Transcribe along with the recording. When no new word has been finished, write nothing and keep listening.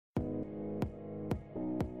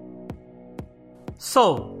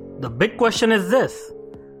So, the big question is this: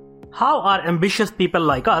 how are ambitious people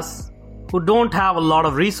like us, who don't have a lot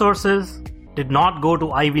of resources, did not go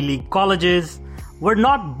to Ivy League colleges, were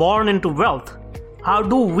not born into wealth, how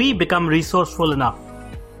do we become resourceful enough,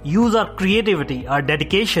 use our creativity, our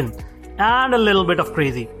dedication, and a little bit of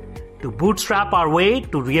crazy to bootstrap our way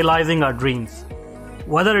to realizing our dreams?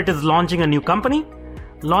 Whether it is launching a new company,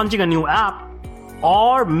 launching a new app,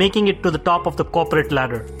 or making it to the top of the corporate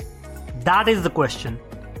ladder. That is the question,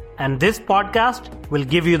 and this podcast will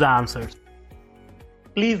give you the answers.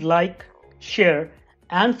 Please like, share,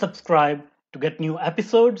 and subscribe to get new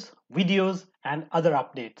episodes, videos, and other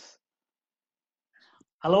updates.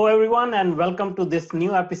 Hello, everyone, and welcome to this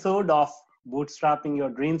new episode of Bootstrapping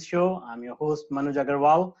Your Dreams Show. I'm your host, Manoj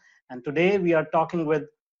Agarwal, and today we are talking with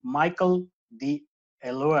Michael De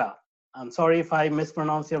Eloia. I'm sorry if I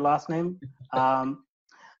mispronounce your last name. It's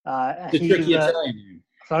a tricky Italian name.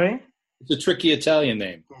 Sorry? It's a tricky Italian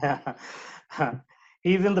name.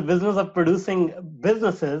 He's in the business of producing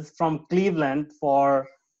businesses from Cleveland for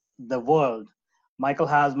the world. Michael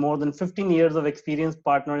has more than 15 years of experience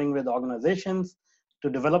partnering with organizations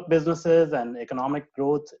to develop businesses and economic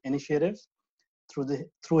growth initiatives.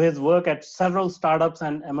 Through his work at several startups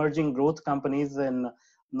and emerging growth companies in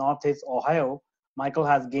Northeast Ohio, Michael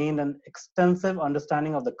has gained an extensive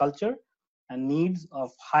understanding of the culture and needs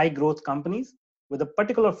of high growth companies with a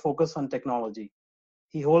particular focus on technology.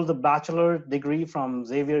 He holds a bachelor's degree from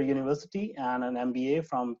Xavier University and an MBA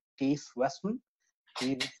from Case Western.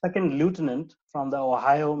 He's a second lieutenant from the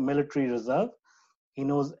Ohio Military Reserve. He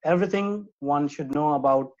knows everything one should know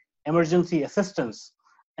about emergency assistance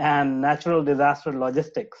and natural disaster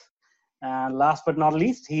logistics. And last but not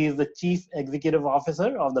least, he is the Chief Executive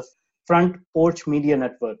Officer of the Front Porch Media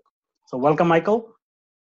Network. So welcome, Michael.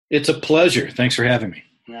 It's a pleasure. Thanks for having me.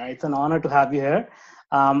 Yeah, it's an honor to have you here.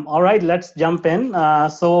 All right, let's jump in.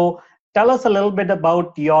 So tell us a little bit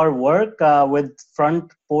about your work with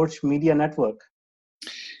Front Porch Media Network.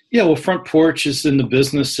 Yeah, well, Front Porch is in the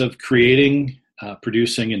business of creating,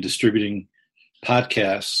 producing, and distributing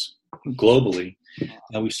podcasts globally.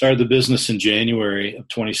 We started the business in January of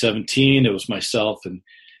 2017. It was myself and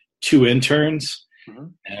two interns. Mm-hmm.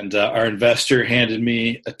 And our investor handed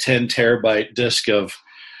me a 10 terabyte disk of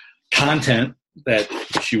content that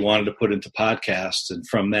she wanted to put into podcasts. And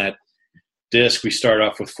from that disc, we started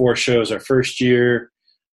off with 4 shows our first year,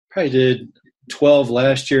 probably did 12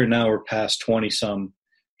 last year, and now we're past 20 some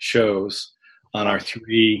shows on our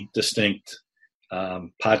 3 distinct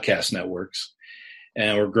podcast networks.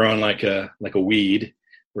 And we're growing like a weed.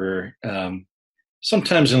 We're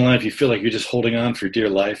sometimes in life you feel like you're just holding on for dear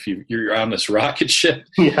life. You're on this rocket ship.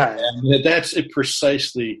 Yeah. And that's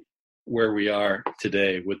precisely where we are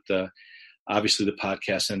today with obviously the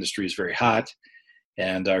podcast industry is very hot,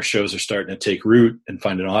 and our shows are starting to take root and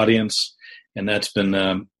find an audience, and that's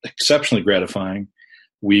been exceptionally gratifying.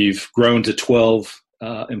 We've grown to 12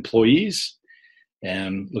 employees,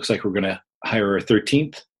 and looks like we're going to hire our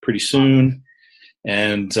 13th pretty soon.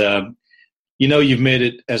 And you've made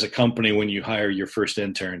it as a company when you hire your first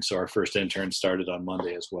intern. So our first intern started on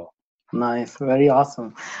Monday as well. Nice. Very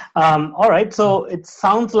awesome. All right. So it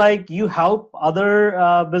sounds like you help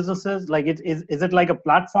other businesses. Like, is it like a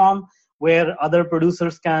platform where other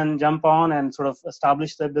producers can jump on and sort of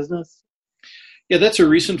establish their business? Yeah, that's a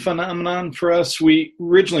recent phenomenon for us. We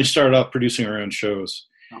originally started off producing our own shows.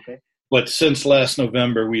 Okay. But since last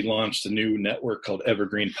November, we launched a new network called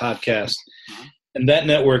Evergreen Podcast. Mm-hmm. And that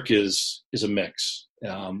network is a mix.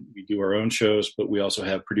 We do our own shows, but we also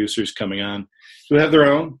have producers coming on who have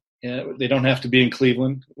their own. They don't have to be in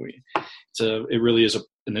Cleveland. It really is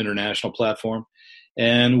an international platform.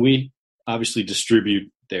 And we obviously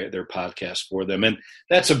distribute their podcasts for them. And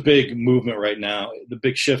that's a big movement right now. The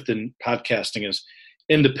big shift in podcasting is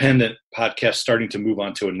independent podcasts starting to move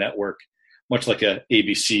onto a network, much like a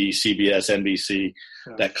ABC, CBS, NBC,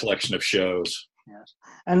 sure. That collection of shows. Yes.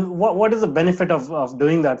 And what is the benefit of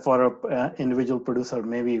doing that for an individual producer,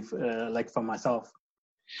 maybe like for myself?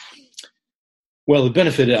 Well, the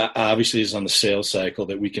benefit obviously is on the sales cycle,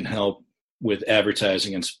 that we can help with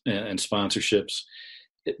advertising and sponsorships.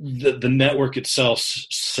 The network itself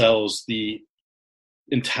sells the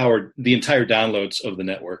entire downloads of the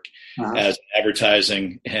network as an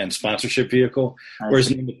advertising and sponsorship vehicle, whereas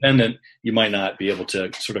an independent, you might not be able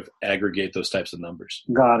to sort of aggregate those types of numbers.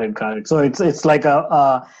 Got it. So it's like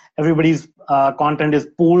everybody's content is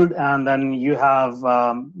pooled, and then you have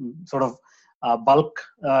sort of bulk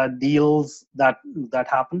deals that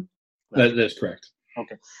happen. That's correct.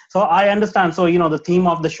 Okay, so I understand. So the theme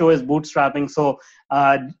of the show is bootstrapping. So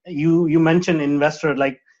you mentioned investor.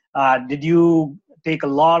 Like, did you take a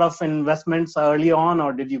lot of investments early on,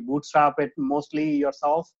 or did you bootstrap it mostly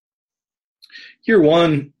yourself? Year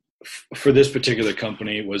one for this particular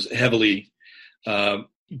company was heavily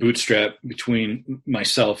bootstrapped between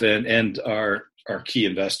myself and our key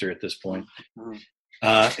investor at this point.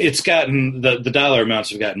 Mm-hmm. It's gotten the dollar amounts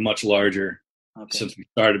have gotten much larger since we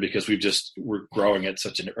started because we're growing at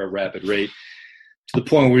such a rapid rate to the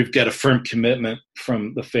point where we've got a firm commitment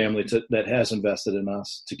from the family that has invested in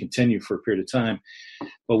us to continue for a period of time.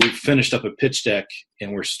 But we've finished up a pitch deck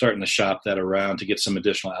and we're starting to shop that around to get some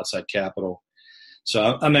additional outside capital.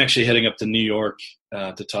 So I'm actually heading up to New York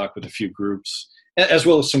to talk with a few groups, as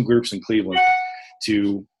well as some groups in Cleveland,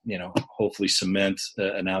 to hopefully cement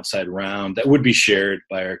an outside round that would be shared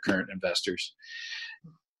by our current investors.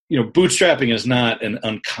 Bootstrapping is not an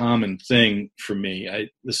uncommon thing for me.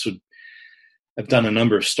 I've done a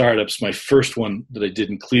number of startups. My first one that I did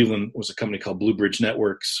in Cleveland was a company called Blue Bridge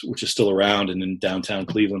Networks, which is still around and in downtown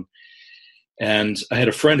Cleveland. And I had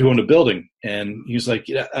a friend who owned a building, and he was like,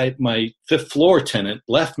 my fifth floor tenant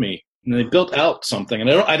left me, and they built out something, and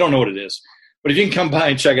I don't know what it is, but if you can come by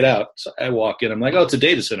and check it out. So I walk in, I'm like, it's a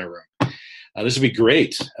data center room. This would be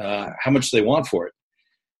great. How much do they want for it?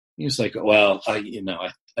 He's like, well, I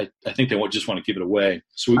think they just want to give it away.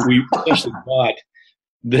 So we actually bought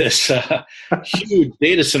this huge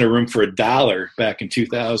data center room for $1 back in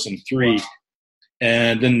 2003.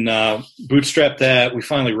 And then bootstrapped that. We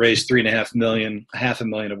finally raised $3.5 million,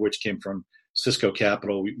 $500,000 of which came from Cisco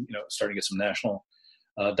Capital. We, starting to get some national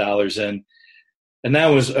dollars in. And that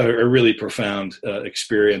was a really profound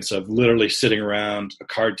experience of literally sitting around a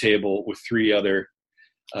card table with three other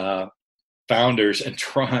founders and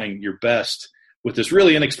trying your best with this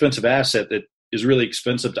really inexpensive asset that is really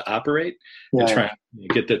expensive to operate and trying to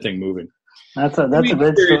get that thing moving. That's a great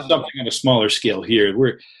story. Something on a smaller scale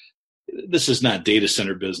here. This is not data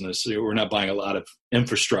center business. We're not buying a lot of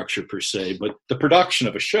infrastructure per se, but the production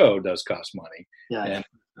of a show does cost money. Yeah.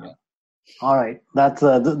 All right, that's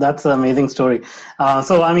an amazing story.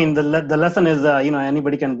 So, I mean, the lesson is,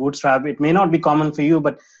 anybody can bootstrap. It may not be common for you,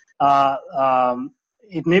 but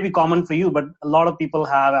it may be common for you. But a lot of people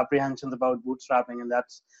have apprehensions about bootstrapping, and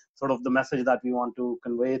that's sort of the message that we want to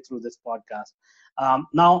convey through this podcast.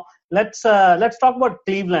 Now, let's talk about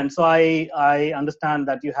Cleveland. So, I understand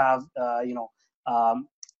that you have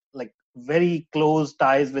like very close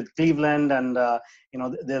ties with Cleveland, and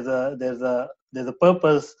there's a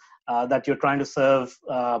purpose that you're trying to serve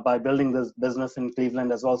by building this business in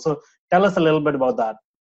Cleveland as well. So tell us a little bit about that.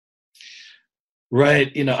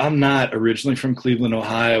 Right. I'm not originally from Cleveland,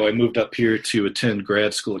 Ohio. I moved up here to attend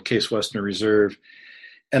grad school at Case Western Reserve.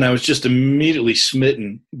 And I was just immediately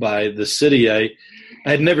smitten by the city. I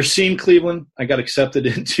had never seen Cleveland. I got accepted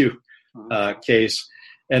into Case.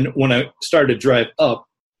 And when I started to drive up,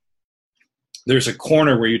 there's a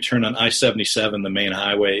corner where you turn on I-77, the main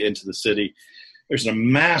highway into the city. There's a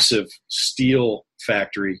massive steel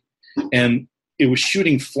factory, and it was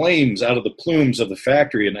shooting flames out of the plumes of the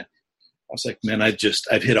factory. And I was like, man, I've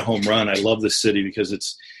hit a home run. I love this city because it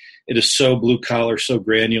is so blue collar, so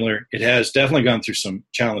granular. It has definitely gone through some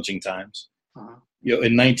challenging times. Uh-huh.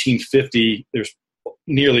 In 1950, there's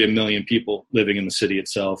nearly 1 million people living in the city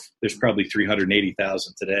itself. There's probably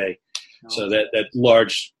 380,000 today. Oh. So that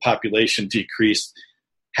large population decrease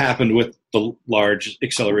happened with the large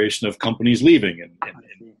acceleration of companies leaving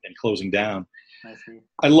and closing down.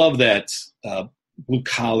 I love that blue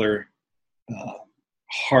collar,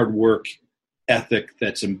 hard work ethic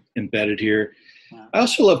that's embedded here. Wow. I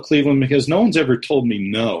also love Cleveland because no one's ever told me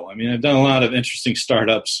no. I mean, I've done a lot of interesting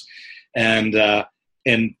startups and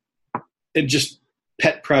just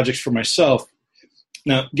pet projects for myself.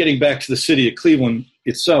 Now, getting back to the city of Cleveland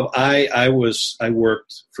itself, I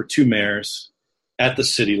worked for 2 mayors at the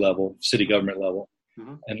city level, city government level,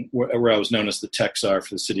 and where I was known as the tech czar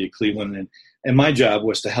for the city of Cleveland. And my job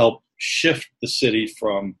was to help shift the city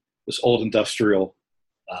from this old industrial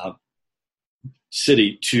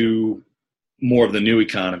city to more of the new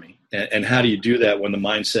economy. And how do you do that when the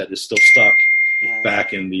mindset is still stuck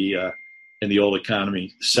back in the old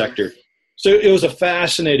economy sector? So it was a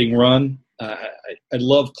fascinating run. I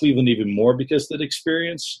love Cleveland even more because of that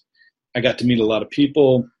experience. I got to meet a lot of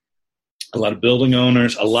people, a lot of building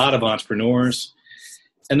owners, a lot of entrepreneurs.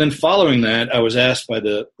 And then following that, I was asked by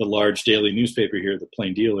the large daily newspaper here, the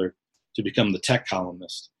Plain Dealer, to become the tech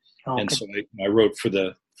columnist. Okay. And so I wrote for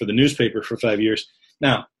the newspaper for 5 years.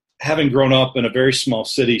 Now, having grown up in a very small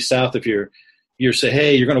city south of here, you say,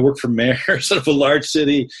 hey, you're going to work for mayors of a large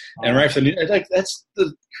city. And right from that's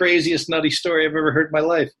the craziest, nutty story I've ever heard in my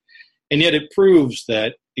life. And yet it proves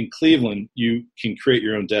that in Cleveland, you can create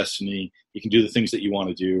your own destiny. You can do the things that you want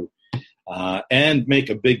to do. and make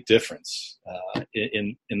a big difference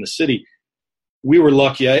in the city. We were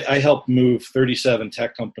lucky. I helped move 37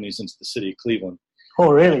 tech companies into the city of Cleveland.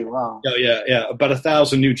 Oh, really? Wow. Oh, yeah. About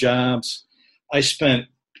 1,000 new jobs. I spent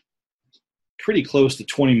pretty close to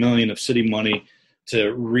 $20 million of city money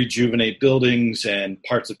to rejuvenate buildings and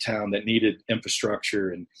parts of town that needed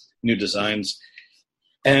infrastructure and new designs.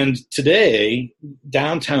 And today,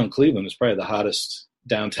 downtown Cleveland is probably the hottest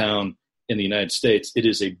downtown in the United States. It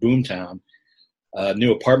is a boom town.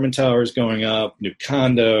 New apartment towers going up, new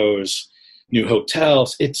condos, new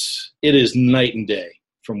hotels. It is night and day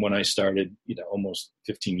from when I started, almost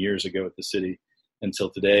 15 years ago at the city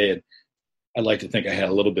until today. And I'd like to think I had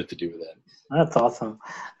a little bit to do with that. That's awesome.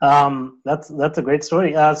 That's a great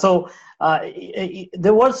story. So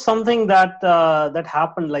there was something that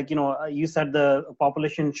happened. Like, you said the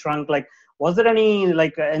population shrunk. Like, was there any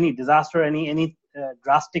disaster, any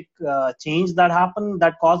drastic change that happened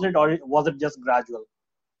that caused it, or was it just gradual?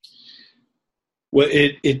 Well,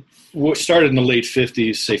 it started in the late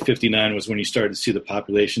 50s. Say 59 was when you started to see the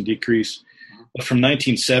population decrease. But from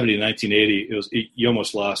 1970 to 1980, you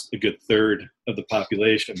almost lost a good third of the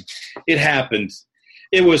population. It happened.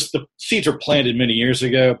 The seeds were planted many years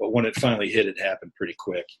ago, but when it finally hit, it happened pretty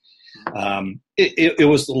quick. It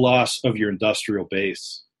was the loss of your industrial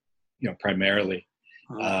base, primarily.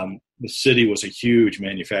 The city was a huge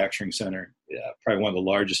manufacturing center, probably one of the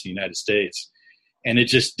largest in the United States, and it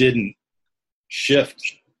just didn't shift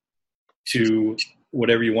to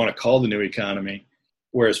whatever you want to call the new economy,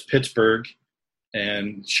 whereas Pittsburgh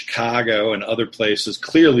and Chicago and other places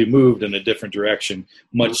clearly moved in a different direction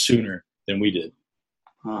much sooner than we did.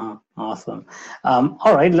 Awesome.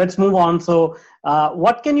 All right, let's move on. So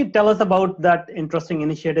what can you tell us about that interesting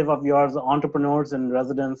initiative of yours, Entrepreneurs in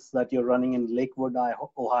Residence, that you're running in Lakewood,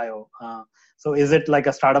 Ohio? So is it like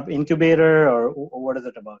a startup incubator, or what is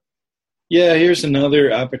it about? Yeah, here's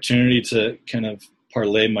another opportunity to kind of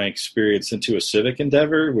parlay my experience into a civic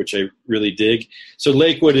endeavor, which I really dig. So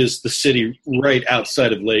Lakewood is the city right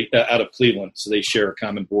outside of out of Cleveland, so they share a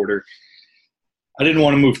common border. I didn't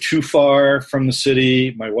want to move too far from the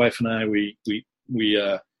city. My wife and I, we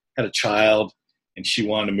had a child, and she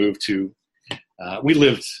wanted to move to. We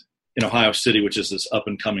lived in Ohio City, which is this up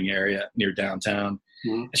and coming area near downtown,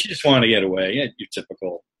 and she just wanted to get away. Yeah, your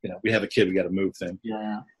typical, we have a kid, we got to move thing.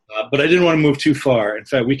 Yeah. But I didn't want to move too far. In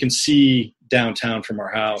fact, we can see downtown from our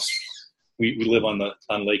house. We live on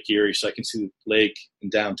Lake Erie, so I can see the lake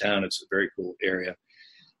and downtown. It's a very cool area.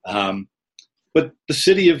 But the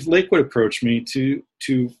city of Lakewood approached me to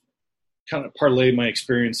kind of parlay my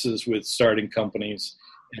experiences with starting companies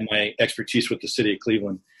and my expertise with the city of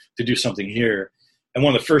Cleveland to do something here. And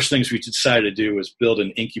one of the first things we decided to do was build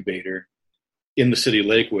an incubator in the city of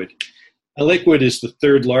Lakewood. Lakewood is the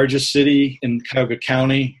third largest city in Cuyahoga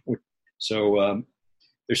County. So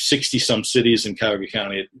there's 60-some cities in Cuyahoga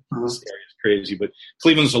County. This area is crazy, but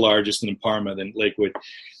Cleveland's the largest, and then Parma, then Lakewood.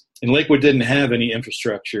 And Lakewood didn't have any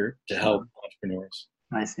infrastructure to help entrepreneurs.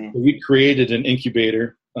 I see. So we created an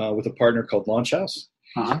incubator with a partner called Launch House.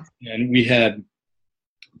 And we had,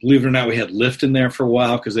 believe it or not, we had Lyft in there for a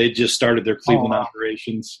while because they just started their Cleveland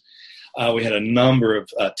operations. We had a number of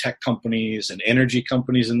tech companies and energy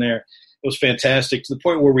companies in there. It was fantastic, to the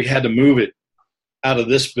point where we had to move it out of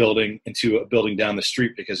this building into a building down the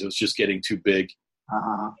street because it was just getting too big.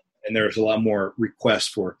 And there was a lot more requests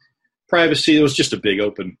for privacy. It was just a big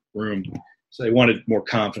open room. So they wanted more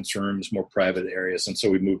conference rooms, more private areas. And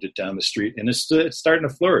so we moved it down the street, and it's starting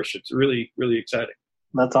to flourish. It's really, really exciting.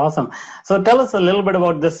 That's awesome. So tell us a little bit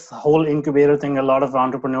about this whole incubator thing. A lot of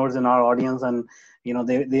entrepreneurs in our audience, and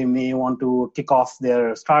they may want to kick off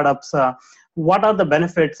their startups. What are the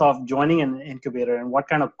benefits of joining an incubator, and what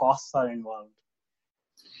kind of costs are involved?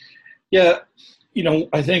 Yeah,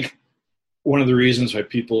 I think one of the reasons why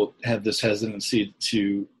people have this hesitancy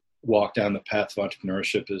to walk down the path of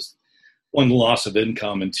entrepreneurship is, one, the loss of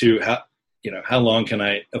income, and two, how long can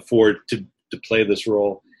I afford to play this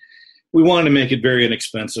role? We wanted to make it very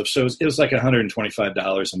inexpensive, so it was like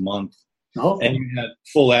 $125 a month, and you had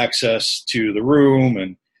full access to the room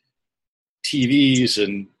and TVs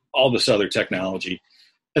and all this other technology,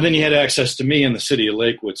 and then you had access to me in the city of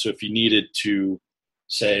Lakewood. So if you needed to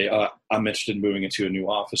say, I'm interested in moving into a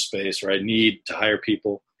new office space, or I need to hire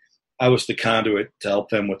people, I was the conduit to help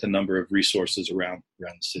them with a number of resources around the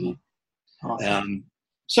city. Awesome.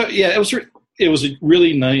 So yeah, it was a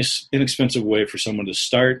really nice, inexpensive way for someone to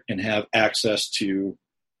start and have access to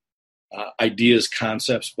ideas,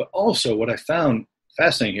 concepts, but also what I found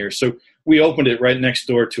fascinating here. So we opened it right next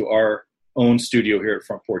door to our own studio here at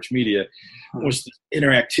Front Porch Media. Was the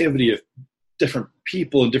interactivity of different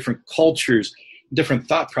people and different cultures different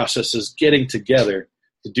thought processes getting together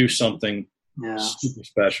to do something super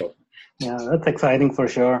special. Yeah, that's exciting for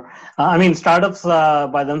sure. I mean, startups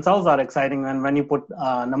by themselves are exciting, and when you put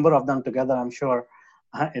a number of them together, I'm sure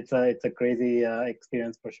it's a crazy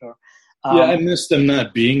experience for sure. I miss them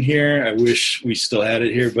not being here. I wish we still had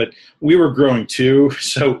it here, but we were growing too,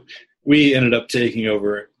 so we ended up taking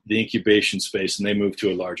over the incubation space, and they moved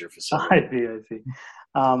to a larger facility. I see.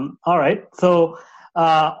 All right, so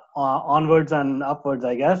onwards and upwards,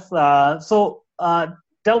 I guess.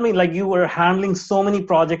 Tell me, like, you were handling so many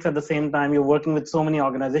projects at the same time. You're working with so many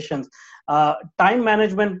organizations. Time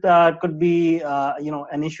management could be,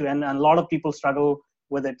 an issue, and a lot of people struggle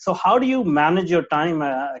with it. So how do you manage your time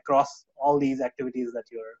across all these activities that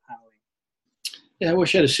you're handling? Yeah, I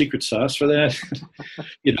wish I had a secret sauce for that.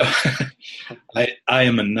 I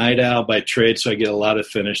am a night owl by trade, so I get a lot of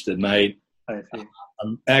finished at night. I see.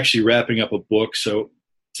 I'm actually wrapping up a book, so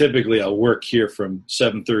typically I'll work here from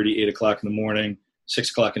 7:30, 8 o'clock in the morning,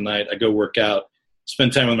 6 o'clock at night. I go work out,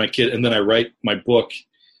 spend time with my kid, and then I write my book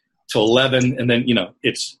till 11, and then,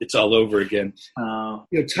 it's all over again.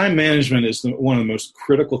 Time management is one of the most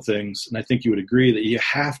critical things, and I think you would agree that you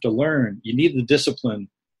have to learn. You need the discipline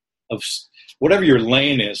of whatever your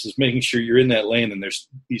lane is making sure you're in that lane, and there's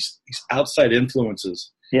these outside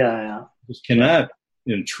influences. Yeah. Just cannot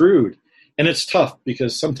intrude. And it's tough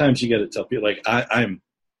because sometimes you got to tell people, like, I'm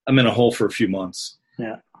in a hole for a few months.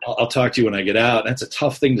 Yeah. I'll talk to you when I get out. That's a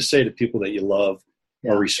tough thing to say to people that you love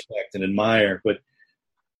or respect and admire. But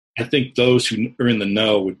I think those who are in the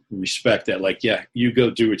know would respect that. Like, yeah, you go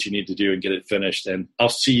do what you need to do and get it finished. And I'll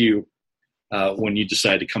see you when you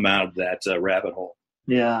decide to come out of that rabbit hole.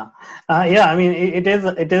 Yeah. I mean, it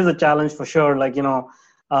is a challenge for sure. Like,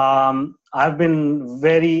 I've been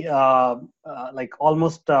very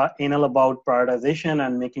almost anal about prioritization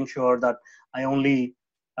and making sure that I only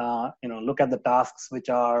look at the tasks which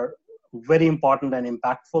are very important and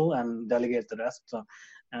impactful and delegate the rest. So,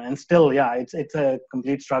 and still, it's a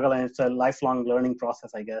complete struggle, and it's a lifelong learning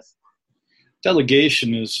process, I guess.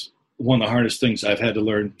 Delegation is one of the hardest things I've had to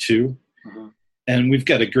learn too. Mm-hmm. And we've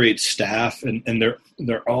got a great staff, and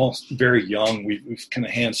they're all very young. We've kind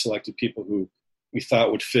of hand selected people who we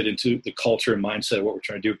thought would fit into the culture and mindset of what we're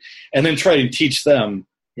trying to do, and then try and teach them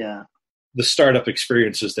the startup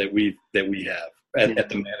experiences that we have at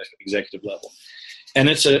the management executive level. And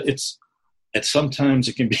it's sometimes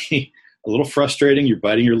it can be a little frustrating. You're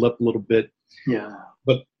biting your lip a little bit. Yeah.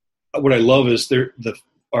 But what I love is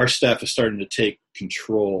our staff is starting to take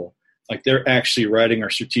control. Like, they're actually writing our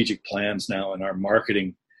strategic plans now and our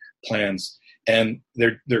marketing plans, and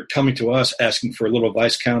they're coming to us asking for a little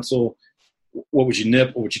advice, counsel. What would you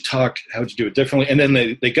nip? What would you talk? How would you do it differently? And then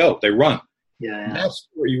they run. Yeah. And that's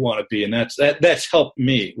where you want to be, and that's helped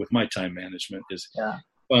me with my time management. Is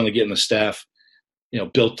finally getting the staff,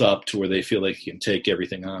 built up to where they feel they can take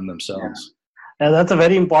everything on themselves. Yeah, that's a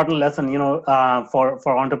very important lesson.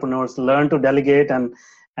 For entrepreneurs, learn to delegate and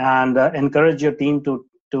encourage your team to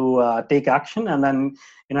take action. And then,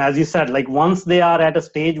 as you said, like, once they are at a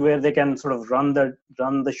stage where they can sort of run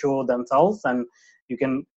the show themselves, and you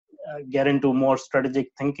can get into more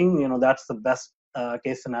strategic thinking, that's the best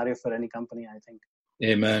case scenario for any company, I think.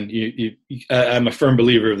 Amen. I'm a firm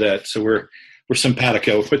believer of that. So we're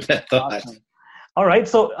simpatico with that thought. Awesome. All right.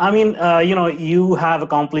 So, I mean, you have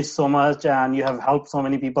accomplished so much and you have helped so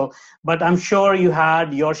many people, but I'm sure you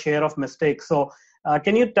had your share of mistakes. So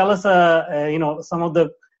can you tell us, some of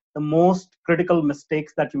the most critical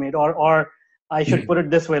mistakes that you made, or I should put it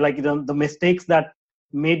this way, like, the mistakes that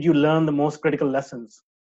made you learn the most critical lessons?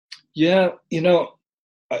 Yeah.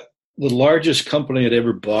 The largest company I'd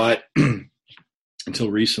ever bought until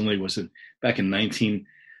recently was back in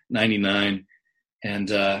 1999.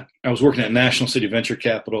 And I was working at National City Venture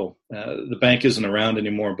Capital. The bank isn't around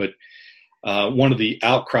anymore, but one of the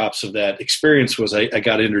outcrops of that experience was I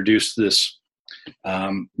got introduced to this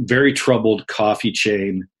very troubled coffee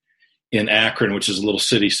chain in Akron, which is a little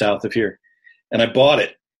city south of here. And I bought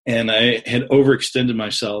it, and I had overextended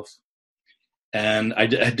myself, and I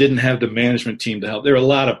didn't have the management team to help. There were a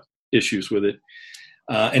lot of issues with it.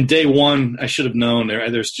 And day one, I should have known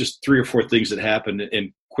there's just 3 or 4 things that happened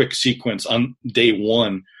in quick sequence on day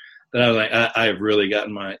one that I was like, I have really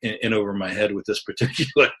gotten in over my head with this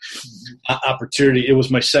particular opportunity. It was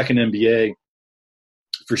my second MBA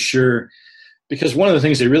for sure, because one of the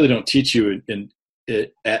things they really don't teach you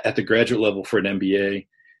at the graduate level for an MBA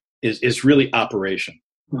is really operation.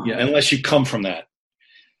 Uh-huh. Yeah, unless you come from that.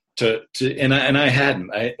 And I hadn't.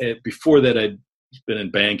 Before that, I'd been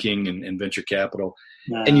in banking and venture capital.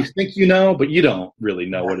 Yeah. And you think but you don't really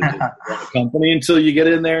know what it is to run a company until you get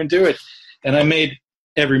in there and do it. And I made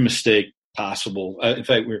every mistake possible. In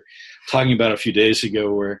fact, we were talking about a few days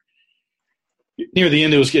ago where near the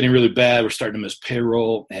end it was getting really bad. We're starting to miss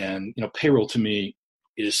payroll, and payroll to me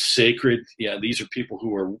is sacred. Yeah, these are people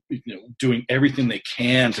who are doing everything they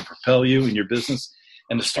can to propel you in your business,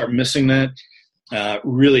 and to start missing that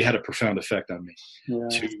really had a profound effect on me.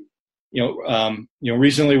 Yeah.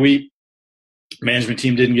 Recently management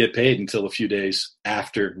team didn't get paid until a few days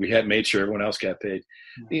after we had made sure everyone else got paid.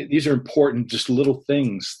 These are important, just little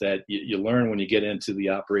things that you learn when you get into the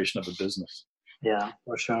operation of a business. Yeah,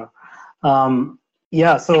 for sure. So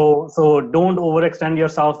don't overextend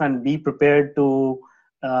yourself, and be prepared to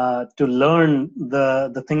learn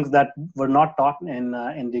the things that were not taught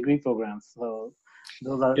in degree programs. So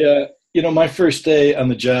those are my first day on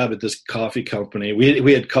the job at this coffee company,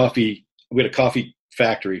 we had coffee. We had a coffee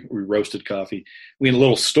factory. We roasted coffee. We had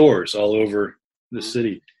little stores all over the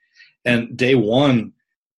city. And day one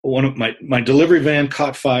of my delivery van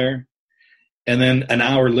caught fire. And then an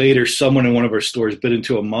hour later, someone in one of our stores bit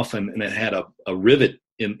into a muffin, and it had a rivet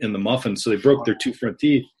in the muffin. So they broke their 2 front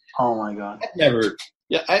teeth. Oh my God.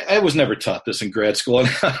 I was never taught this in grad school on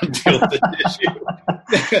how to deal with this issue.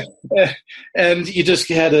 And you just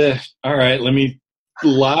had to, all right, let me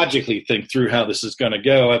logically think through how this is going to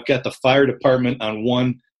go. I've got the fire department on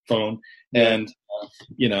one phone and,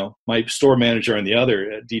 my store manager on the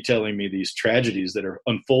other, detailing me these tragedies that are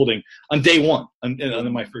unfolding on day one,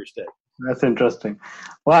 on my first day. That's interesting.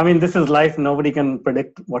 Well, I mean, this is life. Nobody can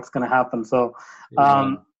predict what's going to happen. So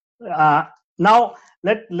now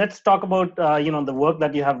let's talk about, the work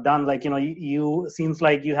that you have done. Like, you seems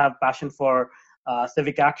like you have passion for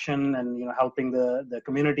civic action and, helping the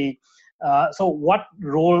community. So what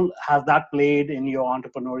role has that played in your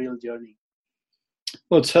entrepreneurial journey?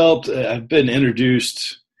 Well, it's helped. I've been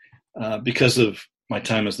introduced because of my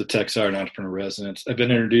time as the TechStar and Entrepreneur Residence. I've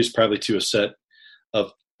been introduced probably to a set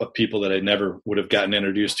of people that I never would have gotten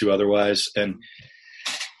introduced to otherwise. And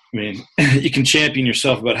I mean, you can champion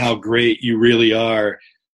yourself about how great you really are,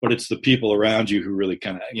 but it's the people around you who really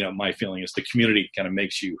kind of, my feeling is the community kind of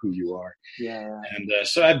makes you who you are. Yeah. And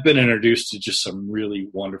so I've been introduced to just some really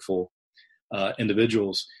wonderful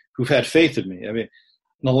individuals who've had faith in me. I mean,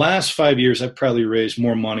 in the last 5 years, I've probably raised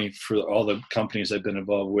more money for all the companies I've been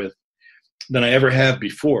involved with than I ever have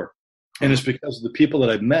before. And it's because of the people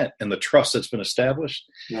that I've met and the trust that's been established.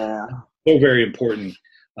 Yeah. So very important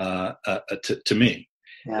to me.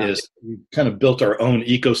 Yeah. Is we kind of built our own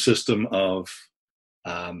ecosystem of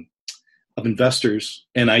investors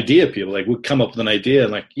and idea people. Like, we come up with an idea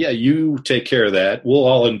and you take care of that. We'll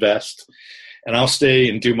all invest and I'll stay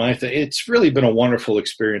and do my thing. It's really been a wonderful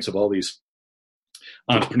experience of all these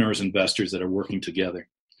entrepreneurs, investors that are working together.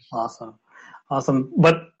 Awesome.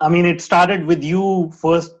 But I mean, it started with you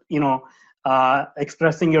first,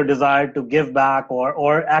 expressing your desire to give back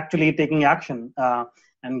or actually taking action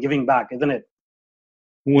and giving back, isn't it?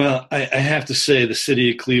 Well, I have to say the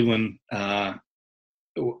city of Cleveland, I've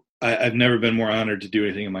never been more honored to do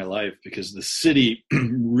anything in my life, because the city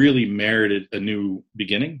really merited a new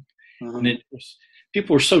beginning. Mm-hmm. And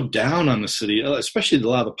people were so down on the city, especially a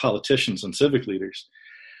lot of the politicians and civic leaders.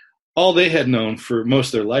 All they had known for most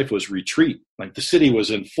of their life was retreat. Like, the city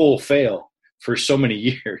was in full fail for so many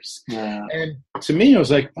years. Yeah. And to me, I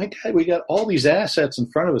was like, my God, we got all these assets in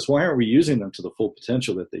front of us. Why aren't we using them to the full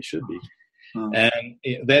potential that they should be? And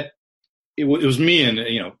it was me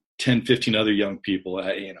and 10, 15 other young people.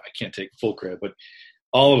 I can't take full credit, but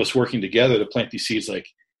all of us working together to plant these seeds. Like,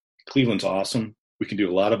 Cleveland's awesome. We can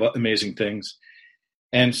do a lot of amazing things.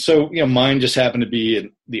 And so mine just happened to be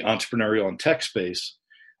in the entrepreneurial and tech space.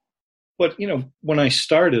 But when I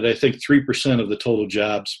started, I think 3% of the total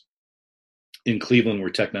jobs in Cleveland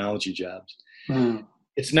were technology jobs.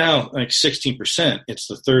 It's now like 16%. It's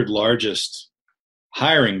the third largest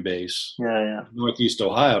hiring base in Northeast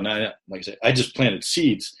Ohio. Now, like I said, I just planted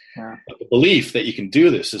seeds. Yeah. But the belief that you can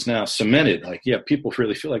do this is now cemented. Like, people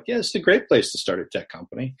really feel like, it's a great place to start a tech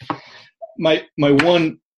company. My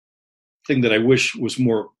one thing that I wish was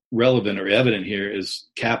more relevant or evident here is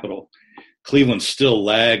capital. Cleveland still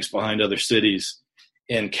lags behind other cities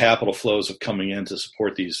in capital flows of coming in to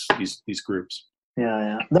support these groups.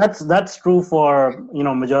 Yeah. That's true for,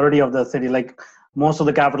 majority of the city. Like, most of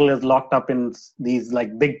the capital is locked up in these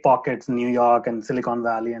like big pockets, New York and Silicon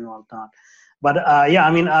Valley and whatnot. But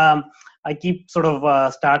I keep sort of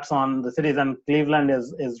stats on the cities, and Cleveland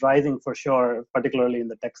is rising for sure, particularly in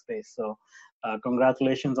the tech space. So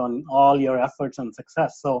congratulations on all your efforts and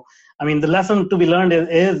success. So, I mean, the lesson to be learned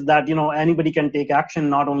is that, anybody can take action,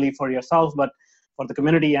 not only for yourself, but for the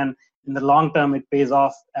community. And in the long term, it pays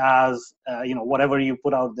off as, whatever you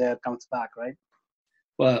put out there comes back, right?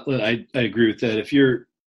 Well, I agree with that. If you're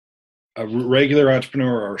a regular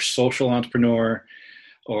entrepreneur or a social entrepreneur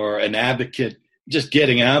or an advocate, just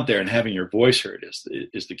getting out there and having your voice heard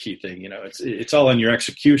is the key thing. It's all in your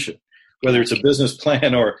execution, whether it's a business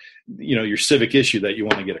plan or, your civic issue that you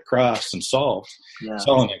want to get across and solve. Yeah. It's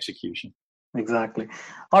all in execution. Exactly.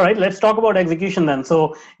 All right, let's talk about execution then.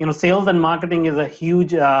 So, sales and marketing is a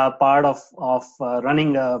huge part of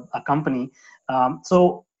running a company.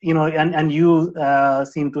 So, and you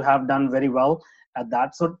seem to have done very well at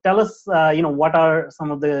that. So tell us, what are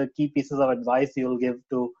some of the key pieces of advice you'll give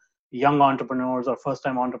to young entrepreneurs or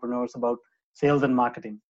first-time entrepreneurs about sales and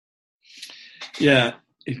marketing? Yeah,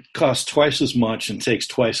 it costs twice as much and takes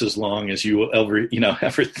twice as long as you will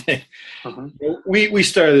ever think. Uh-huh. We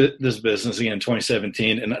started this business again in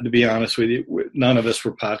 2017, and to be honest with you, none of us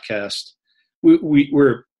were podcast.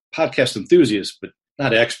 We're podcast enthusiasts, but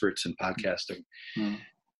not experts in podcasting. Uh-huh.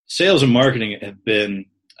 Sales and marketing have been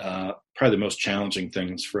probably the most challenging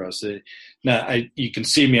things for us. Now, you can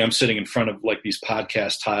see me. I'm sitting in front of like these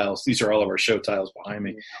podcast tiles. These are all of our show tiles behind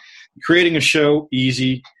me. Creating a show,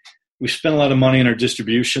 easy. We spent a lot of money in our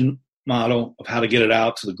distribution model of how to get it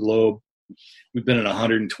out to the globe. We've been in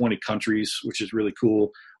 120 countries, which is really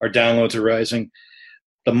cool. Our downloads are rising.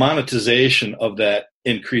 The monetization of that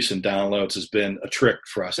increase in downloads has been a trick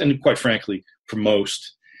for us, and quite frankly, for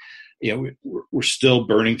most. We're still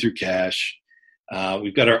burning through cash.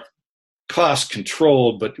 We've got our costs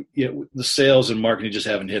controlled, but the sales and marketing just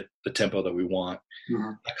haven't hit the tempo that we want.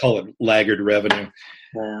 Mm-hmm. I call it laggard revenue.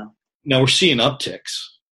 Yeah. Now we're seeing upticks.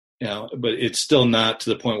 But it's still not to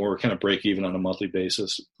the point where we're kind of break even on a monthly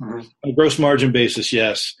basis. Mm-hmm. On a gross margin basis,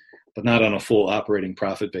 yes, but not on a full operating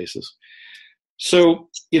profit basis. So,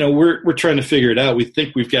 we're trying to figure it out. We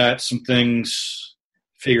think we've got some things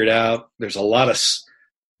figured out. There's a lot of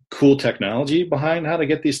cool technology behind how to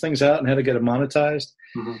get these things out and how to get it monetized.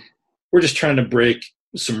 Mm-hmm. We're just trying to break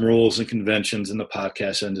some rules and conventions in the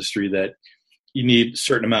podcast industry that you need a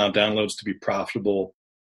certain amount of downloads to be profitable.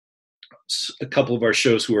 A couple of our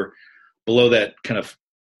shows who are below that kind of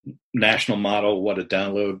national model, what a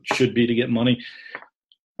download should be to get money,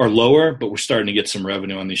 are lower, but we're starting to get some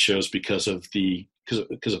revenue on these shows because of two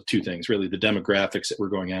things, really: the demographics that we're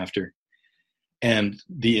going after and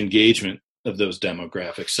the engagement of those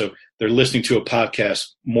demographics. So they're listening to a podcast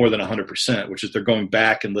more than 100%, which is they're going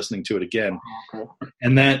back and listening to it again. Okay.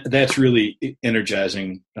 And that's really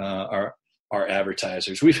energizing our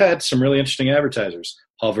advertisers. We've had some really interesting advertisers,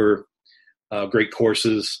 Hover, great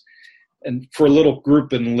courses. And for a little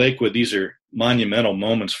group in Lakewood, these are monumental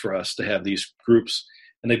moments for us to have these groups.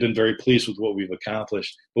 And they've been very pleased with what we've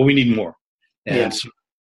accomplished, but we need more. And so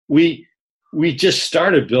we just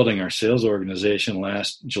started building our sales organization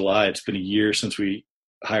last July. It's been a year since we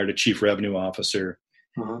hired a chief revenue officer,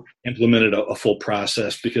 implemented a full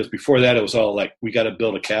process, because before that it was all like, we got to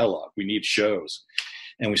build a catalog. We need shows.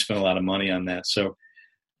 And we spent a lot of money on that. So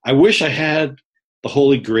I wish I had the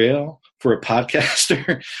holy grail for a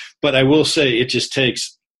podcaster, but I will say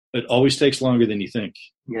it always takes longer than you think.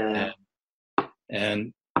 Yeah.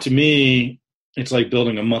 And to me, it's like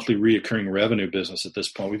building a monthly reoccurring revenue business at this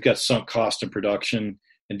point. We've got sunk cost in production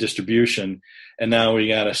and distribution, and now we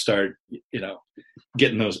got to start,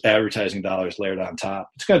 getting those advertising dollars layered on top.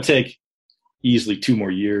 It's going to take easily 2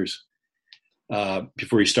 more years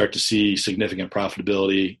before you start to see significant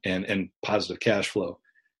profitability and positive cash flow.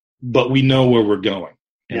 But we know where we're going,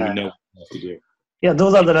 and we know what we have to do. Yeah,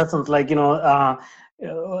 those are the lessons. Like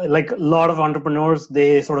a lot of entrepreneurs,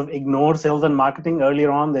 they sort of ignore sales and marketing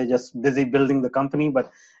earlier on. They're just busy building the company.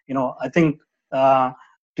 But I think to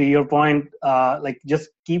your point, just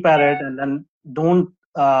keep at it, and then don't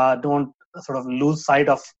sort of lose sight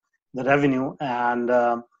of the revenue.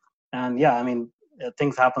 And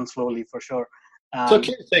things happen slowly for sure. It's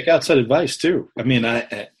okay to take outside advice too. I mean,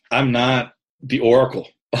 I'm not the oracle.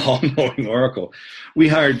 All-knowing oracle. We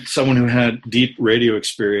hired someone who had deep radio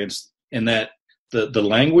experience, and that the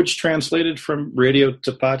language translated from radio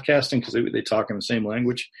to podcasting, because they talk in the same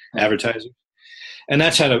language, advertising. And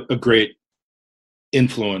that's had a great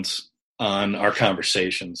influence on our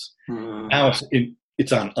conversations. Mm-hmm. Now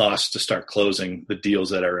it's on us to start closing the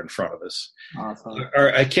deals that are in front of us. Awesome.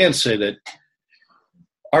 I can say that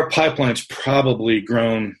our pipeline's probably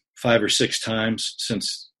grown 5 or 6 times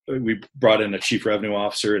since we brought in a chief revenue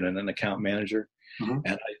officer and an account manager. Mm-hmm.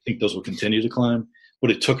 And I think those will continue to climb,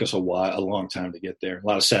 but it took us a long time to get there. A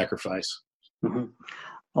lot of sacrifice. Mm-hmm.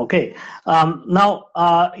 Okay. Now,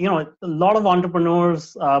 a lot of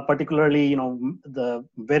entrepreneurs, particularly, the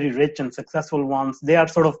very rich and successful ones, they are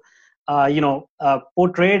sort of,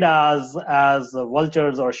 portrayed as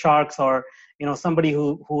vultures or sharks, or, somebody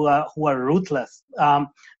who are ruthless.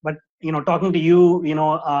 But talking to you,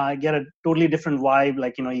 I get a totally different vibe.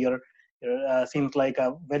 Like, you're seems like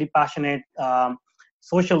a very passionate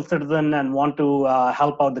social citizen and want to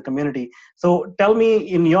help out the community. So tell me,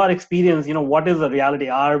 in your experience, what is the reality?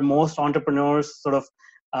 Are most entrepreneurs sort of,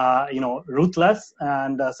 ruthless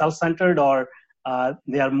and self-centered, or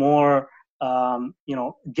they are more,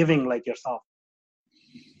 giving like yourself?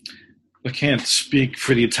 I can't speak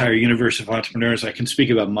for the entire universe of entrepreneurs. I can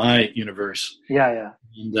speak about my universe. Yeah.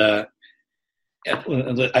 And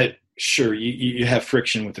sure, you have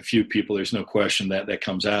friction with a few people. There's no question that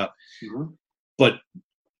comes out. Mm-hmm. But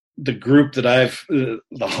the group that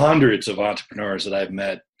the hundreds of entrepreneurs that I've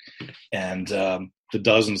met, and the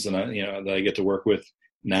dozens that I get to work with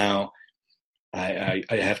now, I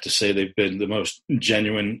have to say they've been the most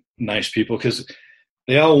genuine, nice people, because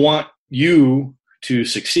they all want you to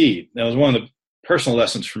succeed. That was one of the personal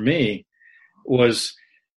lessons for me, was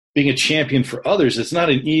being a champion for others. It's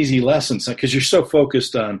not an easy lesson, because you're so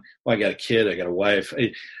focused on, I got a kid, I got a wife,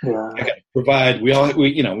 I got to provide.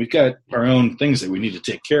 We've got our own things that we need to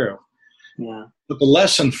take care of. Yeah. But the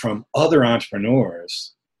lesson from other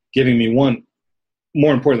entrepreneurs, giving me one,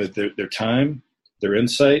 more importantly, their time, their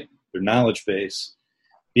insight, their knowledge base,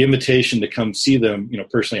 the invitation to come see them,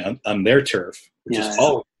 personally on their turf, which is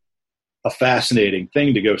always a fascinating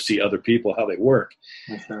thing, to go see other people, how they work.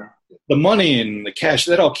 Sure. The money and the cash,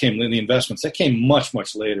 that all came in, the investments, that came much,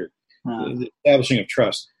 much later. The establishing of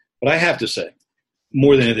trust. But I have to say,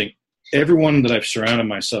 more than anything, everyone that I've surrounded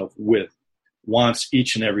myself with wants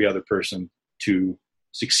each and every other person to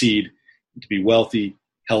succeed, to be wealthy,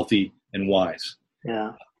 healthy, and wise.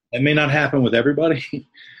 Yeah. That may not happen with everybody,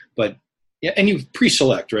 but yeah, and you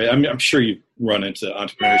pre-select, right? I'm sure you run into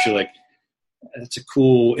entrepreneurs, you're like, that's a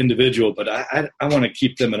cool individual, but I want to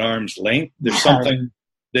keep them at arm's length. There's something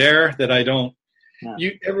there that I don't.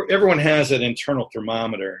 Yeah. Everyone has that internal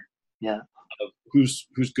thermometer. Yeah. Of who's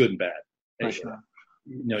good and bad. For sure.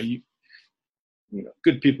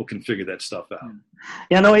 Good people can figure that stuff out.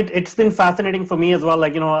 Yeah, no, it's been fascinating for me as well.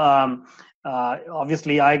 Like,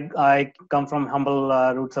 obviously I come from humble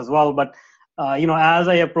roots as well, but as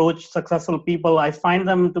I approach successful people, I find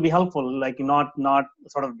them to be helpful, like not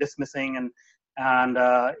sort of dismissing, and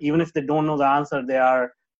even if they don't know the answer, they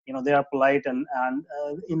are polite, and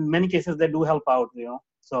in many cases they do help out,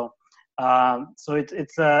 so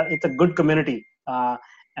it's a good community,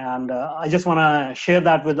 and I just want to share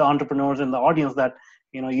that with the entrepreneurs in the audience, that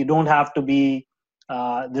you don't have to be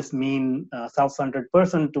this mean self-centered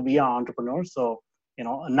person to be an entrepreneur. So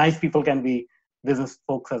nice people can be business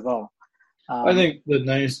folks as well. I think the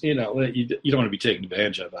nice, you don't want to be taken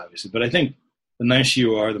advantage of, obviously, but I think the nicer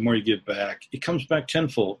you are, the more you give back, it comes back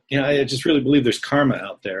tenfold. I just really believe there's karma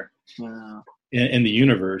out there in the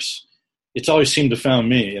universe. It's always seemed to found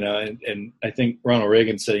me, and I think Ronald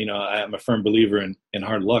Reagan said, I'm a firm believer in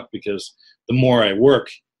hard luck, because the more I work,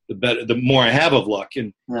 the better, the more I have of luck.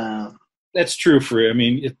 And that's true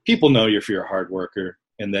if people know you're a hard worker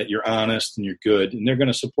and that you're honest and you're good, and they're going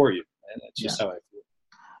to support you. And that's just how I feel.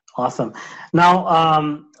 Awesome.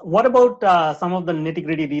 Now, what about some of the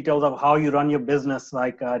nitty-gritty details of how you run your business?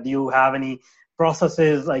 Like, do you have any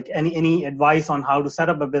processes, like any advice on how to set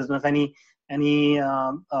up a business? Any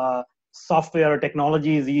software or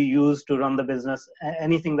technologies you use to run the business?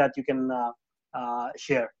 Anything that you can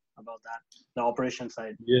share about that, the operation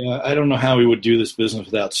side? Yeah, I don't know how we would do this business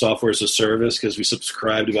without software as a service, because we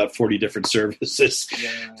subscribe to about 40 different services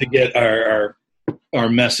to get our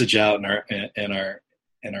message out and our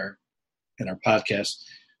podcast.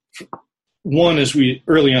 One is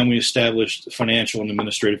early on we established financial and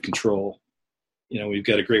administrative control. We've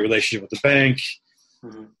got a great relationship with the bank.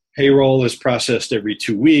 Mm-hmm. Payroll is processed every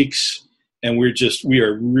 2 weeks, and we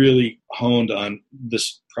are really honed on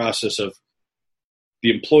this process of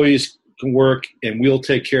the employees can work, and we'll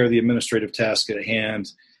take care of the administrative task at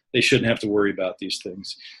hand. They shouldn't have to worry about these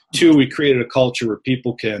things. 2, we created a culture where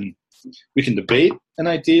we can debate an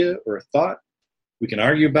idea or a thought. We can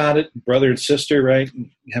argue about it, brother and sister, right?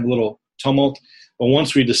 Have a little tumult. But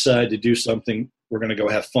once we decide to do something, we're going to go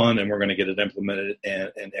have fun, and we're going to get it implemented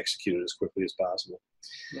and executed as quickly as possible.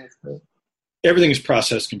 That's good. Everything is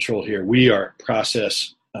process controlled here. We are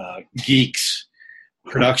process geeks.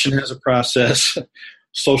 Production has a process.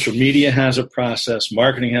 Social media has a process.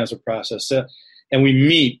 Marketing has a process. And we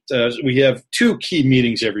meet. We have 2 key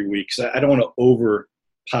meetings every week. So I don't want to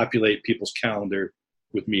overpopulate people's calendar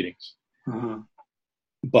with meetings. Mm-hmm.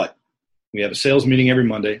 But we have a sales meeting every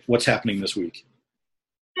Monday. What's happening this week?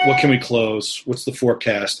 What can we close? What's the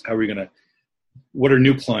forecast? What are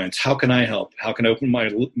new clients? How can I help? How can I open my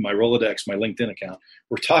Rolodex, my LinkedIn account?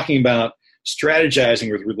 We're talking about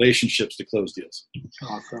strategizing with relationships to close deals.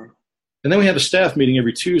 Awesome. And then we have a staff meeting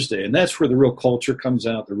every Tuesday, and that's where the real culture comes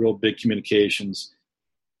out, the real big communications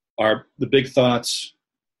are the big thoughts.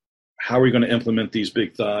 How are we going to implement these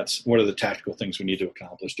big thoughts? What are the tactical things we need to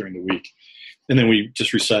accomplish during the week? And then we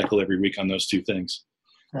just recycle every week on those two things.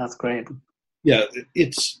 That's great. Yeah,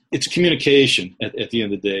 it's communication at the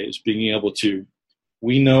end of the day, is being able to,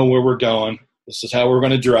 we know where we're going, this is how we're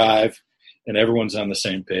going to drive, and everyone's on the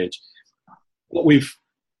same page. What we've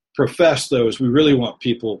professed, though, is we really want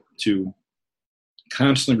people to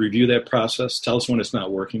constantly review that process, tell us when it's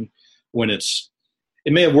not working, when it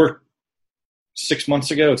may have worked 6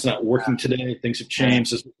 months ago, it's not working today, things have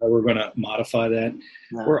changed, this is how we're going to modify that.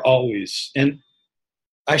 We're always, and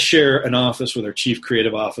I share an office with our Chief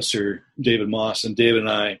Creative Officer, David Moss, and David and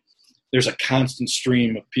I, there's a constant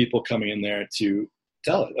stream of people coming in there to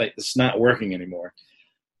tell it, like, it's not working anymore.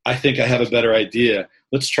 I think I have a better idea.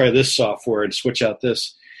 Let's try this software and switch out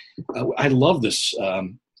this. I love this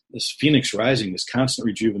this Phoenix Rising, this constant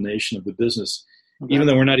rejuvenation of the business, even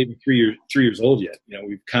though we're not even 3 years old yet. You know,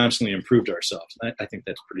 we've constantly improved ourselves. I think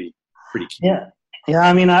that's pretty key. Yeah.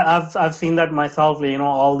 I mean, I've seen that myself. You know,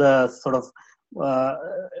 all the sort of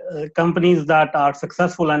companies that are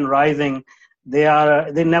successful and rising,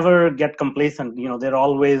 they never get complacent. You know, they're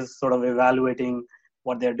always sort of evaluating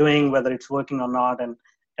what they're doing, whether it's working or not, and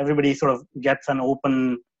everybody sort of gets an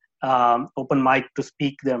open mic to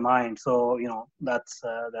speak their mind. So, you know, that's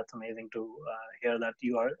amazing to hear that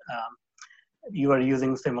you are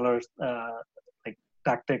using similar like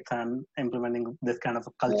tactics and implementing this kind of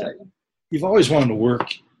a culture. You've always wanted to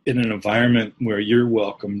work in an environment where you're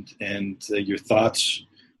welcomed and your thoughts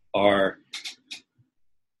are,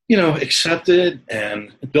 you know, accepted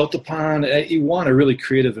and built upon. You want a really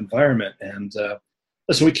creative environment. And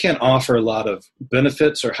listen, we can't offer a lot of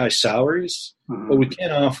benefits or high salaries, but we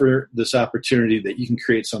can offer this opportunity that you can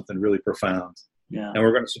create something really profound. Yeah. And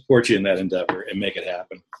we're going to support you in that endeavor and make it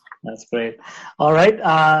happen. That's great. All right.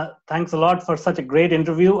 Thanks a lot for such a great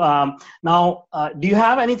interview. Now, do you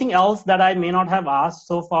have anything else that I may not have asked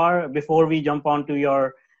so far before we jump on to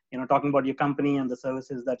your, you know, talking about your company and the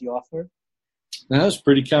services that you offer? That was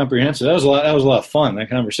pretty comprehensive. That was a lot of fun. That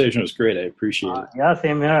conversation was great. I appreciate it. Yeah,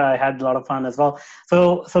 same here. I had a lot of fun as well.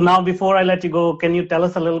 So now before I let you go, can you tell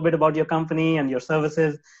us a little bit about your company and your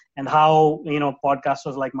services and how, you know,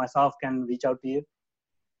 podcasters like myself can reach out to you?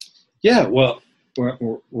 Yeah, well,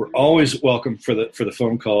 we're always welcome for the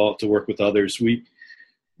phone call to work with others.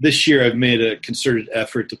 This year I've made a concerted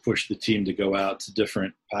effort to push the team to go out to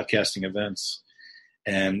different podcasting events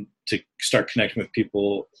and to start connecting with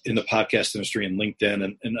people in the podcast industry and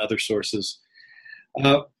LinkedIn and other sources.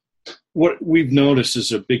 What we've noticed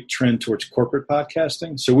is a big trend towards corporate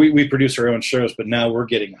podcasting. So we produce our own shows, but now we're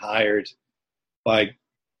getting hired by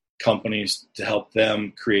companies to help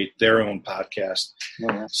them create their own podcast.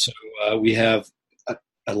 Yeah. So we have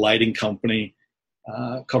a lighting company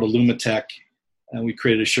called Illumatech, and we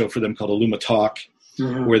created a show for them called Illuma Talk,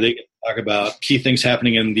 where they talk about key things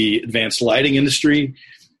happening in the advanced lighting industry.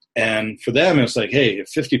 And for them, it's like, hey, if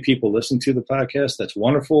 50 people listen to the podcast, that's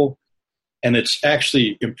wonderful. And it's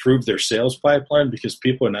actually improved their sales pipeline because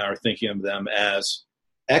people now are thinking of them as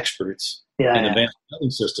experts in advanced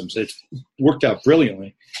lighting systems. It's worked out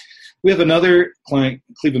brilliantly. We have another client,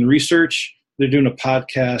 Cleveland Research. They're doing a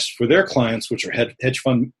podcast for their clients, which are hedge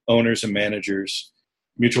fund owners and managers,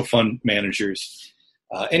 mutual fund managers,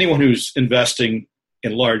 anyone who's investing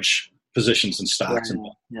in large positions in stocks.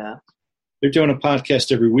 Yeah. They're doing a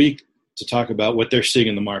podcast every week to talk about what they're seeing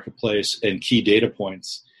in the marketplace and key data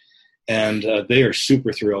points. And they are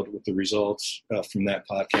super thrilled with the results from that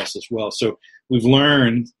podcast as well. So we've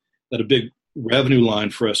learned that a big revenue line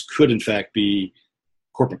for us could, in fact, be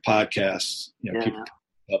corporate podcasts. You know, people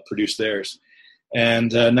produce theirs.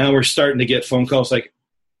 And now we're starting to get phone calls like,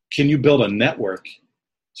 can you build a network?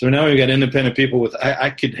 So now we've got independent people with, I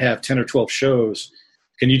could have 10 or 12 shows.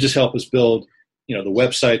 Can you just help us build, you know, the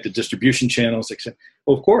website, the distribution channels, etc.?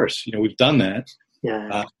 Well, of course, you know, we've done that.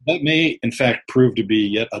 Yeah. That may, in fact, prove to be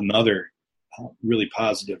yet another really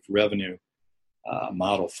positive revenue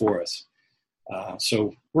model for us.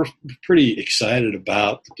 So we're pretty excited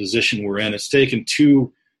about the position we're in. It's taken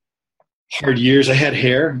 2 hard years. I had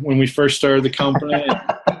hair when we first started the company.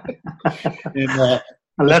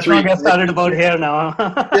 Let's not get started about hair now.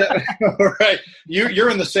 Yeah, right.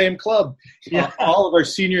 You're in the same club. Yeah. All of our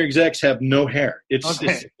senior execs have no hair. It's the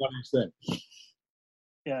funniest thing.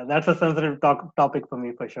 Yeah, that's a sensitive topic for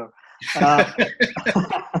me for sure.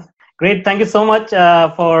 Great. Thank you so much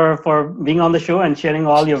for being on the show and sharing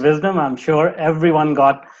all your wisdom. I'm sure everyone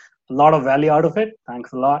got a lot of value out of it.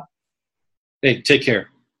 Thanks a lot. Hey, take care.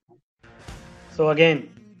 So again,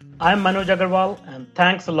 I'm Manoj Agarwal, and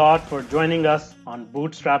thanks a lot for joining us on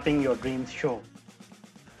Bootstrapping Your Dreams show.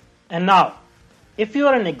 And now, if you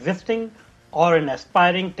are an existing or an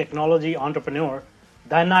aspiring technology entrepreneur,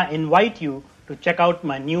 then I invite you to check out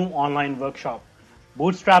my new online workshop,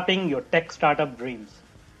 Bootstrapping Your Tech Startup Dreams.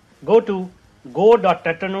 Go to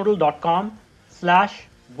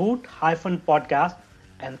go.tetranoodle.com/boot-podcast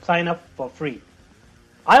and sign up for free.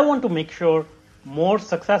 I want to make sure more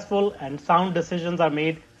successful and sound decisions are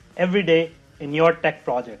made every day in your tech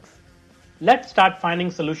projects. Let's start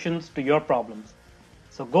finding solutions to your problems.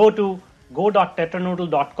 So go to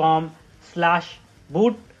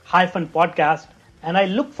go.tetranoodle.com/boot-podcast, and I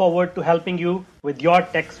look forward to helping you with your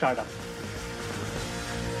tech startup.